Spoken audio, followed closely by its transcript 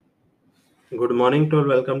Good morning to all.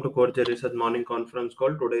 Welcome to Core Research Morning Conference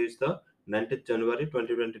Call. Today is the 19th जनवरी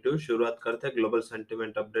 2022. शुरुआत करते हैं global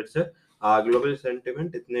sentiment update से। Global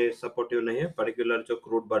sentiment इतने supportive नहीं है, पर्टिकुलर जो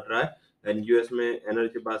क्रूड बढ़ रहा है एंड यूएस में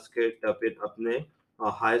एनर्जी बास्केट अपने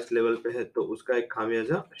हाईएस्ट लेवल पे है, तो उसका एक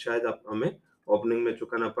खामियाजा शायद अब हमें ओपनिंग में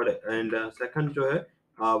चुकाना पड़े। एंड सेकंड जो है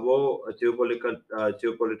वो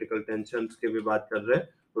जियोपॉलिटिकल टेंशंस की भी बात कर रहे हैं।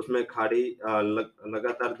 उसमें खाड़ी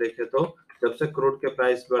लगातार देखे तो जब से क्रूड के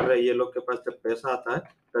प्राइस बढ़ रहे हैं, ये लोग के पास जब पैसा आता है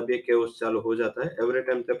तब ये केओस चालू हो जाता है। एवरी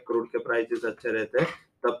टाइम जब क्रूड के प्राइसेस अच्छे रहते हैं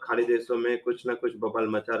तब खाड़ी देशों में कुछ ना कुछ बबल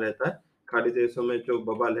मचा रहता है। खाड़ी देशों में जो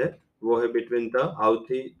बबल है वो है बिटवीन द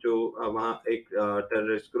हाउथी, जो वहाँ एक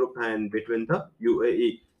टेररिस्ट ग्रुप है, एंड बिटवीन द यूएई,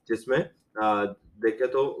 जिसमें देखे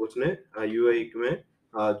तो उसने यूएई में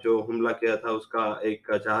जो हमला किया था उसका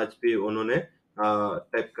एक जहाज भी उन्होंने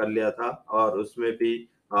टैप कर लिया था और उसमें भी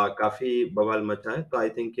काफी बवाल मचा है। तो आई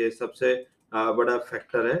थिंक ये सबसे बड़ा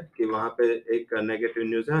फैक्टर है कि वहाँ पे एक नेगेटिव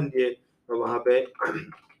न्यूज है, एंड ये वहाँ पे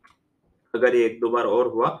अगर ये एक दो बार और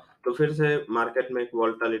हुआ तो फिर से मार्केट में एक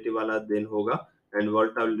वोलेटिलिटी वाला दिन होगा एंड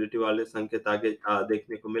वोलेटिलिटी वाले संकेत आगे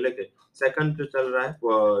देखने को मिलेंगे। सेकंड जो चल रहा है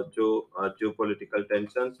वो जो geopolitical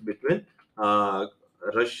tensions between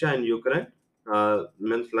Russia and Ukraine.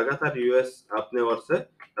 Means लगातार यूएस अपने ओर से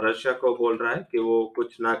रशिया को बोल रहा है कि वो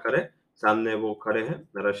कुछ ना करे, सामने वो खड़े हैं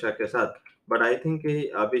रशिया के साथ। बट आई थिंक कि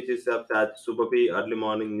अभी जिस हिसाब से आज सुबह भी अर्ली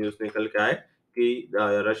मॉर्निंग न्यूज निकल के आए कि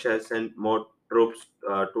Russia send more troops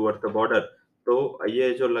toward the border. तो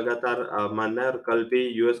ये जो लगातार मानना है, और कल भी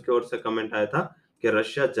यूएस की ओर से कमेंट आया था कि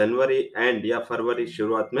रशिया जनवरी एंड या फरवरी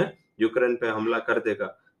शुरुआत में यूक्रेन पे हमला कर देगा।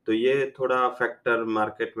 तो ये थोड़ा फैक्टर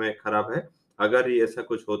मार्केट में खराब है। अगर ये ऐसा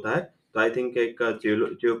कुछ होता है तो आई थिंक एक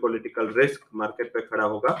जियोपॉलिटिकल रिस्क मार्केट पे खड़ा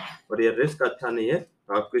होगा, और ये रिस्क अच्छा नहीं है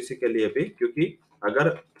किसी के लिए भी, क्योंकि अगर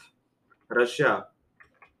रशिया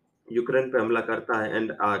यूक्रेन पे हमला करता है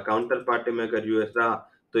एंड काउंटर पार्टी में अगर यूएस रहा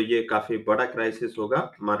तो ये काफी बड़ा क्राइसिस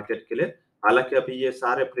होगा मार्केट के लिए। हालांकि अभी ये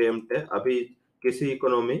सारे प्रीएम्प्ट है, अभी किसी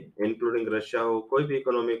इकोनॉमी इंक्लूडिंग रशिया हो, कोई भी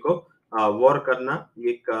इकोनॉमी को वॉर करना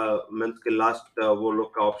ये मीन्स के लास्ट वो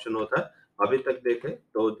लोग का ऑप्शन होता है। अभी तक देखे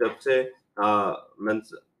तो जब से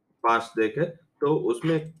मीन्स पास्ट देखे तो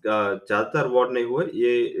उसमें ज्यादातर वॉर नहीं हुए। ये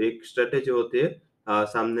एक स्ट्रेटेजी होती है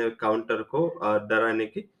सामने काउंटर को डराने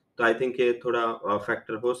की। तो आई थिंक ये थोड़ा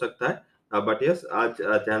फैक्टर हो सकता है। बट यस, आज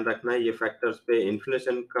ध्यान रखना है ये फैक्टर्स पे।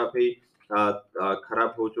 इन्फ्लेशन का भी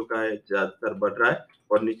खराब हो चुका है, ज्यादातर बढ़ रहा है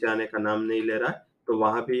और नीचे आने का नाम नहीं ले रहा है। तो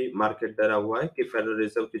वहां भी मार्केट डरा हुआ है कि फेडरल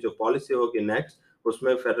रिजर्व की जो पॉलिसी होगी नेक्स्ट,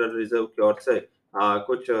 उसमें फेडरल रिजर्व की ओर से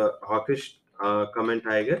कुछ हॉकिश कमेंट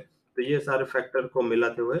आएंगे। तो ये सारे फैक्टर को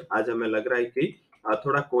मिलाते हुए आज हमें लग रहा है कि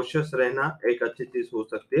थोड़ा कोशियस रहना एक अच्छी चीज हो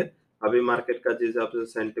सकती है। अभी मार्केट का जिस हिसाब से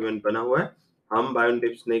सेंटिमेंट बना हुआ है, हम बाय ऑन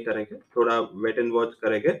डिप्स नहीं करेंगे, थोड़ा वेट एंड वॉच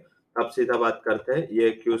करेंगे। अब सीधा बात करते हैं ये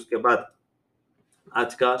क्यूज के बाद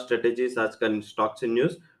आज का स्ट्रेटेजीज, आज का stocks in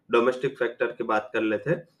news. Domestic factor की बात कर लेते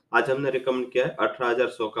हैं। आज हमने रिकमेंड किया है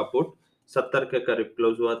 18,100 का पुट, 70 के करीब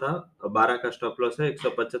क्लोज हुआ था। 12 का स्टॉप लॉस है,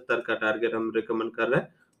 175 का टारगेट हम रिकमेंड कर रहे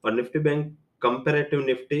हैं। और निफ्टी बैंक कंपेरेटिव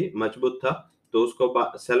निफ्टी मजबूत था तो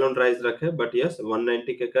उसको सेल ऑन राइज रखे, बट यस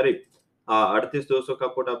 190 के करीब 38,200 का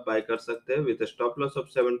पुट आप बाय कर सकते हैं विद स्टॉप लॉस ऑफ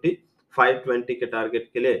 70, 520 के टारगेट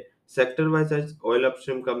के लिए। सेक्टर वाइज आज oil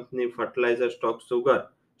upstream company, fertiliser stock, sugar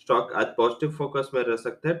stock आज पॉजिटिव फोकस में रह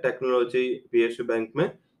सकते हैं। टेक्नोलॉजी, पीएसयू बैंक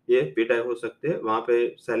में ये पीटाई हो सकती है, वहां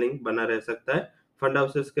पे सेलिंग बना रह सकता है। फंड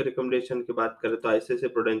हाउसेस के रिकमेंडेशन की बात करें तो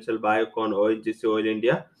ICICI prudential, Biocon, ONGC oil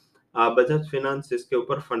India, Bajaj finance, इसके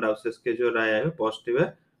ऊपर फंड हाउसेस के जो राय है पॉजिटिव है।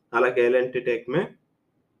 हालांकि एल&टी टेक में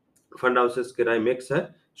फंड हाउसेस की राय मिक्स है।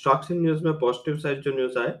 स्टॉक्स इन न्यूज में पॉजिटिव साइड जो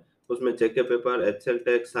न्यूज आए उसमें JK paper, HL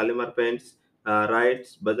tech, Shalimar paints,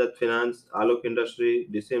 RITES, Bajaj finance, Alok industry,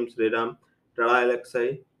 DCM Shriram, Tata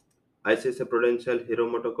Elxsi, ICICI prudential, Hero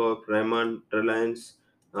MotoCorp, Raymond, Reliance,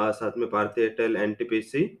 साथ में भारतीय एयरटेल,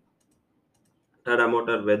 एनटीपीसी, टाटा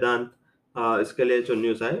मोटर, वेदांत। इसके लिए जो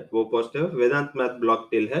न्यूज है वो पॉजिटिव है। वेदांत में ब्लॉक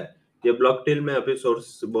डील है। ये ब्लॉक डील में अभी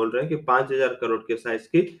सोर्स बोल रहे हैं कि 5,000 करोड़ के साइज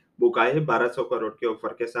की बुक आई है 1,200 करोड़ के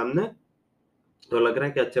ऑफर के सामने। तो लग रहा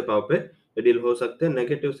है कि अच्छे भाव पे ये डील हो सकते हैं।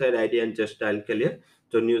 Negative side idea and just dial के लिए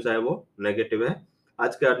जो न्यूज है वो नेगेटिव है।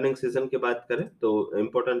 आज के अर्निंग सीजन की बात करें तो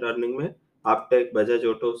इम्पोर्टेंट अर्निंग में Aptech, Bajaj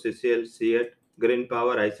auto, CCL, CEAT, green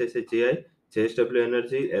power, ICICI, JSW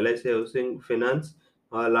energy, LIC housing finance,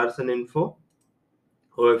 Larsen info,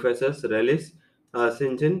 OFSS, Rallis,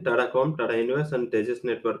 Syngene, Tata Comm, Tata invest and Tejas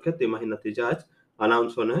network के तिमाही नतीजा आज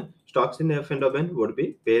अनाउंस होने हैं। Stocks in F and O ban would be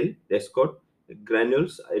BHEL, Escorts,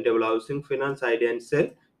 Granules, double housing finance, Idea and cell.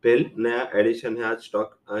 पेल नया addition है आज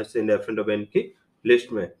stock in F and Oben की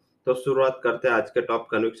लिस्ट में। तो शुरुआत करते हैं आज के टॉप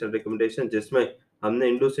कन्विक्शन रिकमेंडेशन, जिसमें हमने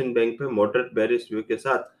इंडोसिंड बैंक पे मॉडरेट बेरिश व्यू के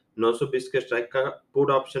साथ 920 के स्ट्राइक का पुट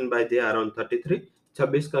ऑप्शन बाय दिया अराउंड 33।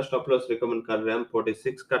 26 का स्टॉप लॉस रिकमेंड कर रहे हैं हम।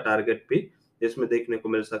 46 का टारगेट भी इसमें देखने को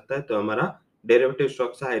मिल सकता है। तो हमारा डेरिवेटिव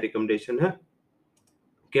स्टॉक से हाई रिकमेंडेशन है।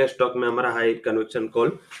 क्या स्टॉक में हमारा हाई कन्विक्शन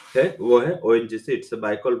कॉल है वो है ONGC. It's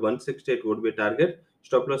buy call 168 would be target.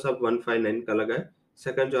 Stop loss आप 159 का लगा है।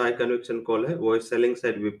 सेकंड जो हाई कन्विक्शन कॉल है वो है selling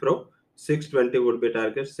side Wipro. 620 would be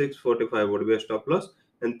target. 645 would be stop loss.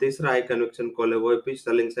 And तीसरा हाई कन्विक्शन कॉल है वो है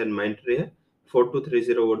सेलिंग साइड माइंट्री है।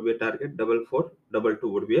 4230 would be a target, 4422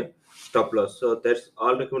 would be a stop loss. So that's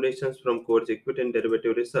all recommendations from Coach Equity and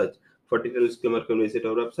Derivative Research. For detailed disclaimer, can visit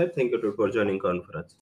our website. Thank you for joining conference.